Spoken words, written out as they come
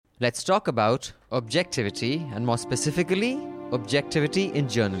Let's talk about objectivity and more specifically, objectivity in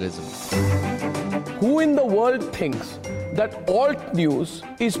journalism. Who in the world thinks that alt news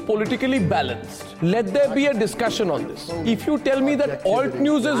is politically balanced? Let there be a discussion on this. If you tell me that alt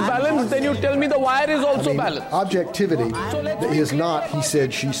news is balanced, then you tell me the wire is also balanced. Objectivity is not he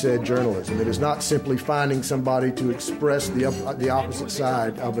said, she said journalism. It is not simply finding somebody to express the opposite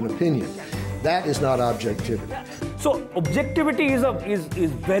side of an opinion. That is not objectivity. So objectivity is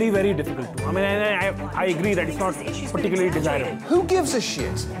very, very difficult to. I mean, I agree that it's not particularly desirable. Who gives a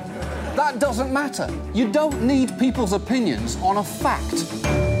shit? That doesn't matter. You don't need people's opinions on a fact.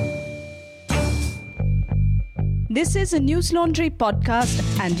 This is a News Laundry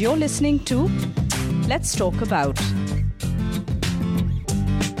podcast and you're listening to Let's Talk About.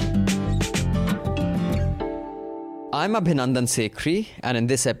 I'm Abhinandan Sekhri, and in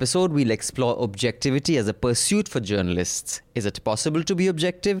this episode, we'll explore objectivity as a pursuit for journalists. Is it possible to be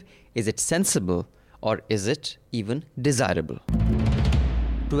objective? Is it sensible? Or is it even desirable?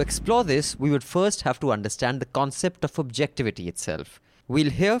 To explore this, we would first have to understand the concept of objectivity itself. We'll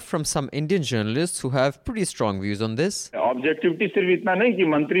hear from some Indian journalists who have pretty strong views on this. Objectivity सिर्फ इतना नहीं कि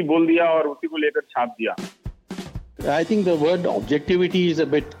मंत्री बोल दिया और उसी को लेकर छाप दिया. I think the word objectivity is a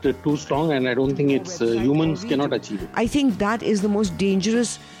bit too strong, and I don't think it's humans cannot achieve it. I think that is the most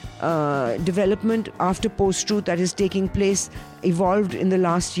dangerous development after post-truth that is taking place, evolved in the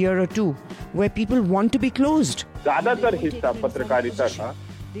last year or two, where people want to be closed. ज़्यादातर हिस्सा पत्रकारिता का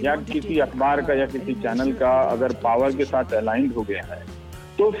या किसी अखबार का या किसी चैनल का अगर पावर के साथ अलाइंड हो गया है,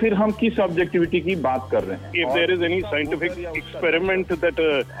 तो फिर हम किस ऑब्जेक्टिविटी की बात कर रहे हैं? If there is any scientific experiment that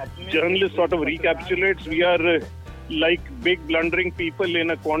a journalist sort of recapitulates, we are like big blundering people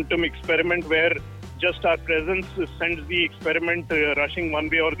in a quantum experiment where just our presence sends the experiment rushing one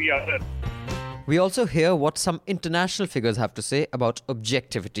way or the other. We also hear what some international figures have to say about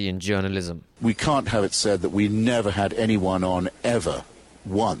objectivity in journalism. We can't have it said that we never had anyone on ever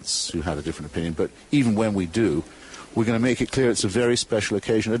once who had a different opinion, but even when we do, we're going to make it clear it's a very special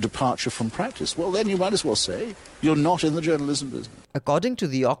occasion, a departure from practice. Well, then you might as well say you're not in the journalism business. According to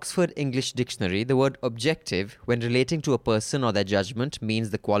the Oxford English Dictionary, the word objective, when relating to a person or their judgment,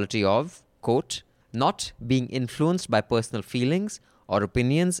 means the quality of, quote, not being influenced by personal feelings or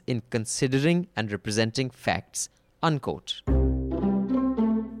opinions in considering and representing facts, unquote.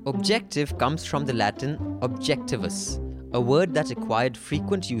 Objective comes from the Latin objectivus, a word that acquired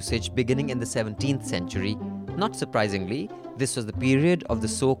frequent usage beginning in the 17th century. Not surprisingly, this was the period of the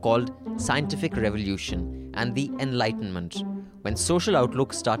so-called scientific revolution and the Enlightenment, when social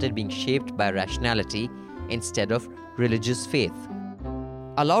outlook started being shaped by rationality instead of religious faith.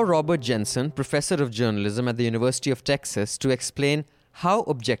 Allow Robert Jensen, professor of journalism at the University of Texas, to explain how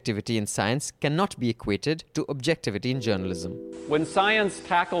objectivity in science cannot be equated to objectivity in journalism. When science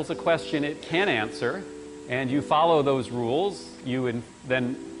tackles a question it can answer, and you follow those rules,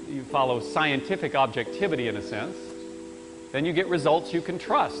 then you follow scientific objectivity in a sense, then you get results you can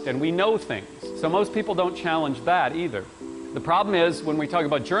trust, and we know things. So most people don't challenge that either. The problem is, when we talk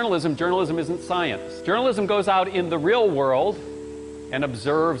about journalism, journalism isn't science. Journalism goes out in the real world and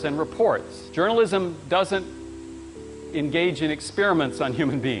observes and reports. Journalism doesn't engage in experiments on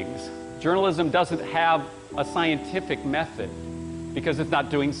human beings. Journalism doesn't have a scientific method because it's not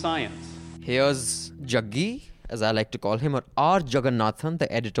doing science. Here's Jaggi, as I like to call him, or R. Jagannathan,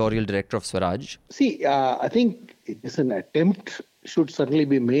 the editorial director of Swaraj. See, I think it is an attempt should certainly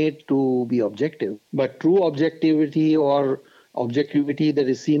be made to be objective, but true objectivity or objectivity that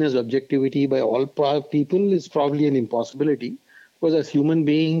is seen as objectivity by all people is probably an impossibility, because as human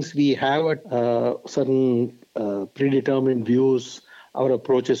beings, we have certain predetermined views, our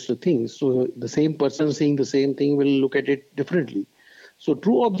approaches to things. So the same person seeing the same thing will look at it differently. So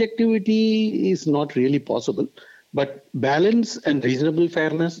true objectivity is not really possible, but balance and reasonable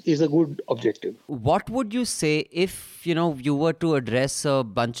fairness is a good objective. What would you say if, you were to address a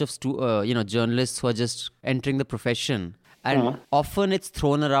bunch of journalists who are just entering the profession? And often it's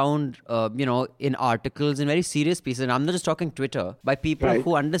thrown around, in articles, in very serious pieces. And I'm not just talking Twitter, by people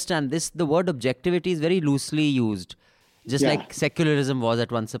who understand this. The word objectivity is very loosely used, just like secularism was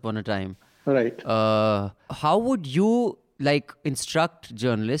at once upon a time. Right. How would you instruct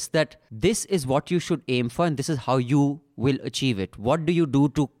journalists that this is what you should aim for and this is how you will achieve it? What do you do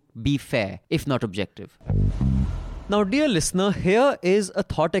to be fair, if not objective? Now, dear listener, here is a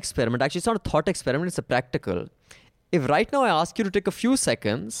thought experiment. Actually, it's not a thought experiment, it's a practical. If right now I ask you to take a few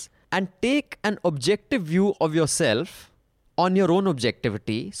seconds and take an objective view of yourself on your own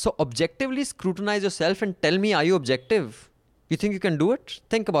objectivity, so objectively scrutinize yourself and tell me, are you objective? You think you can do it?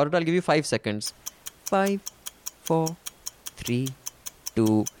 Think about it. I'll give you 5 seconds. 5, 4, 3,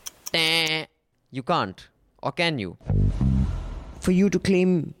 2, You can't. Or can you? For you to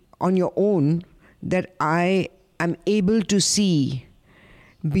claim on your own that I am able to see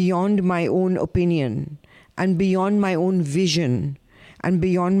beyond my own opinion and beyond my own vision and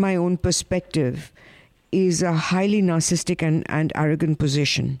beyond my own perspective is a highly narcissistic and arrogant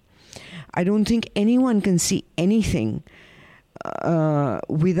position. I don't think anyone can see anything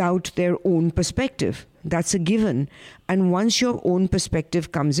without their own perspective. That's a given. And once your own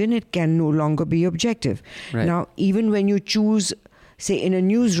perspective comes in, it can no longer be objective. Right. Now, even when you choose, say, in a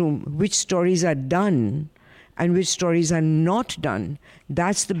newsroom, which stories are done and which stories are not done,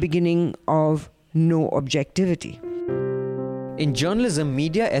 that's the beginning of no objectivity. In journalism,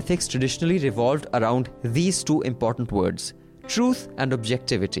 media ethics traditionally revolved around these two important words: truth and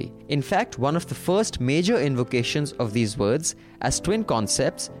objectivity. In fact, one of the first major invocations of these words as twin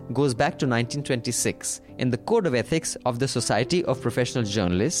concepts goes back to 1926 in the Code of Ethics of the Society of Professional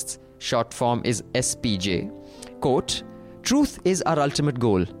Journalists, short form is SPJ. Quote, "Truth is our ultimate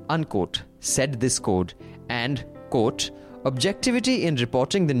goal," unquote, said this code, and, quote, "Objectivity in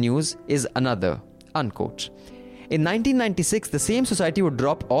reporting the news is another," unquote. In 1996, the same society would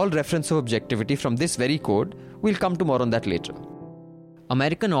drop all reference of objectivity from this very code. We'll come to more on that later.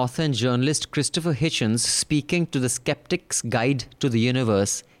 American author and journalist Christopher Hitchens, speaking to the Skeptic's Guide to the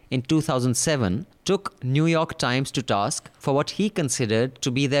Universe in 2007, took New York Times to task for what he considered to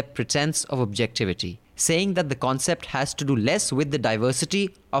be their pretense of objectivity, saying that the concept has to do less with the diversity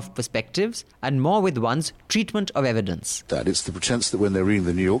of perspectives and more with one's treatment of evidence. That it's the pretense that when they're reading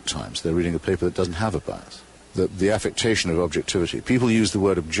the New York Times, they're reading a paper that doesn't have a bias. The affectation of objectivity. People use the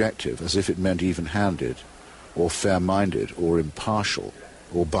word objective as if it meant even-handed or fair-minded or impartial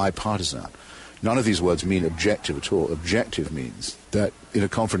or bipartisan. None of these words mean objective at all. Objective means that in a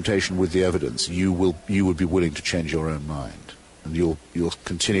confrontation with the evidence, you would be willing to change your own mind, and you'll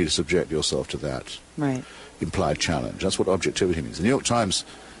continue to subject yourself to that implied challenge. That's what objectivity means. The New York Times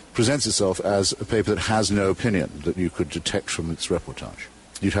presents itself as a paper that has no opinion that you could detect from its reportage.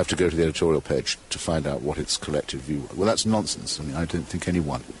 You'd have to go to the editorial page to find out what its collective view was. Well, that's nonsense. I mean, I don't think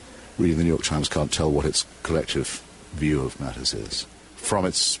anyone reading the New York Times can't tell what its collective view of matters is from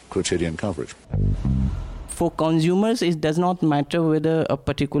its quotidian coverage. For consumers, it does not matter whether a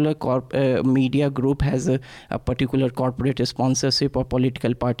particular media group has a particular corporate sponsorship or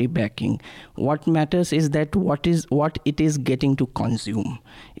political party backing. What matters is that what it is getting to consume.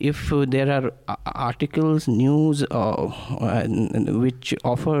 If there are articles, news, which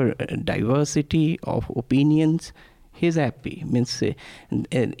offer diversity of opinions, he's happy. Means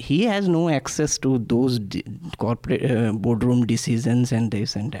he has no access to those corporate boardroom decisions and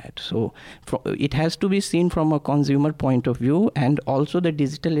this and that. So it has to be seen from a consumer point of view, and also the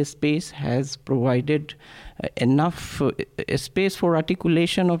digital space has provided enough space for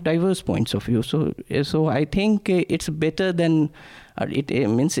articulation of diverse points of view. So I think it's better than it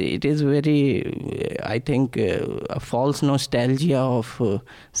means it is very, I think, a false nostalgia of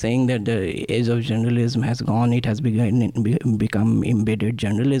saying that the age of journalism has gone, it has become embedded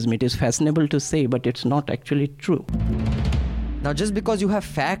journalism. It is fashionable to say, but it's not actually true. Now, just because you have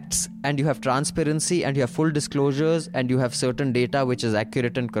facts and you have transparency and you have full disclosures and you have certain data which is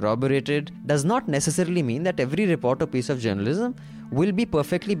accurate and corroborated does not necessarily mean that every report or piece of journalism will be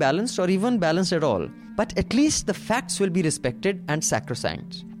perfectly balanced or even balanced at all. But at least the facts will be respected and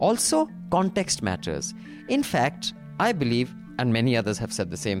sacrosanct. Also, context matters. In fact, I believe, and many others have said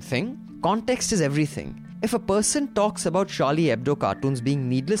the same thing, context is everything. If a person talks about Charlie Hebdo cartoons being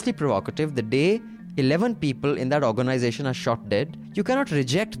needlessly provocative the day 11 people in that organization are shot dead, you cannot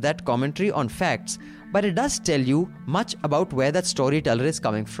reject that commentary on facts, but it does tell you much about where that storyteller is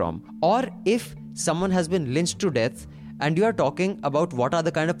coming from. Or if someone has been lynched to death and you are talking about what are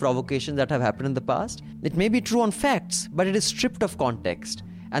the kind of provocations that have happened in the past, it may be true on facts, but it is stripped of context.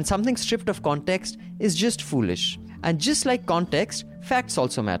 And something stripped of context is just foolish. And just like context, facts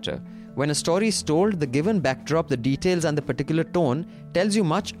also matter. When a story is told, the given backdrop, the details and the particular tone tells you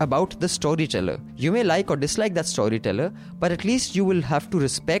much about the storyteller. You may like or dislike that storyteller, but at least you will have to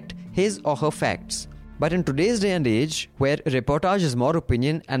respect his or her facts. But in today's day and age, where reportage is more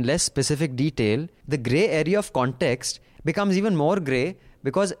opinion and less specific detail, the grey area of context becomes even more grey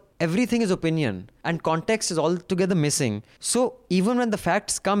because everything is opinion and context is altogether missing. So even when the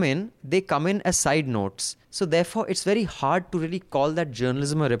facts come in, they come in as side notes. So therefore, it's very hard to really call that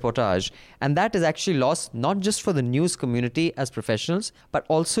journalism a reportage. And that is actually lost not just for the news community as professionals, but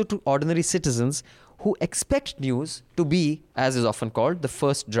also to ordinary citizens who expect news to be, as is often called, the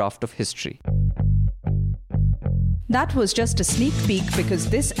first draft of history. That was just a sneak peek because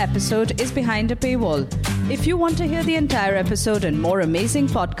this episode is behind a paywall. If you want to hear the entire episode and more amazing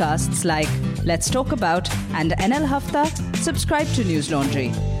podcasts like Let's Talk About and NL Hafta, subscribe to News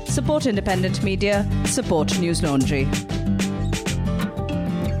Laundry. Support independent media, support News Laundry.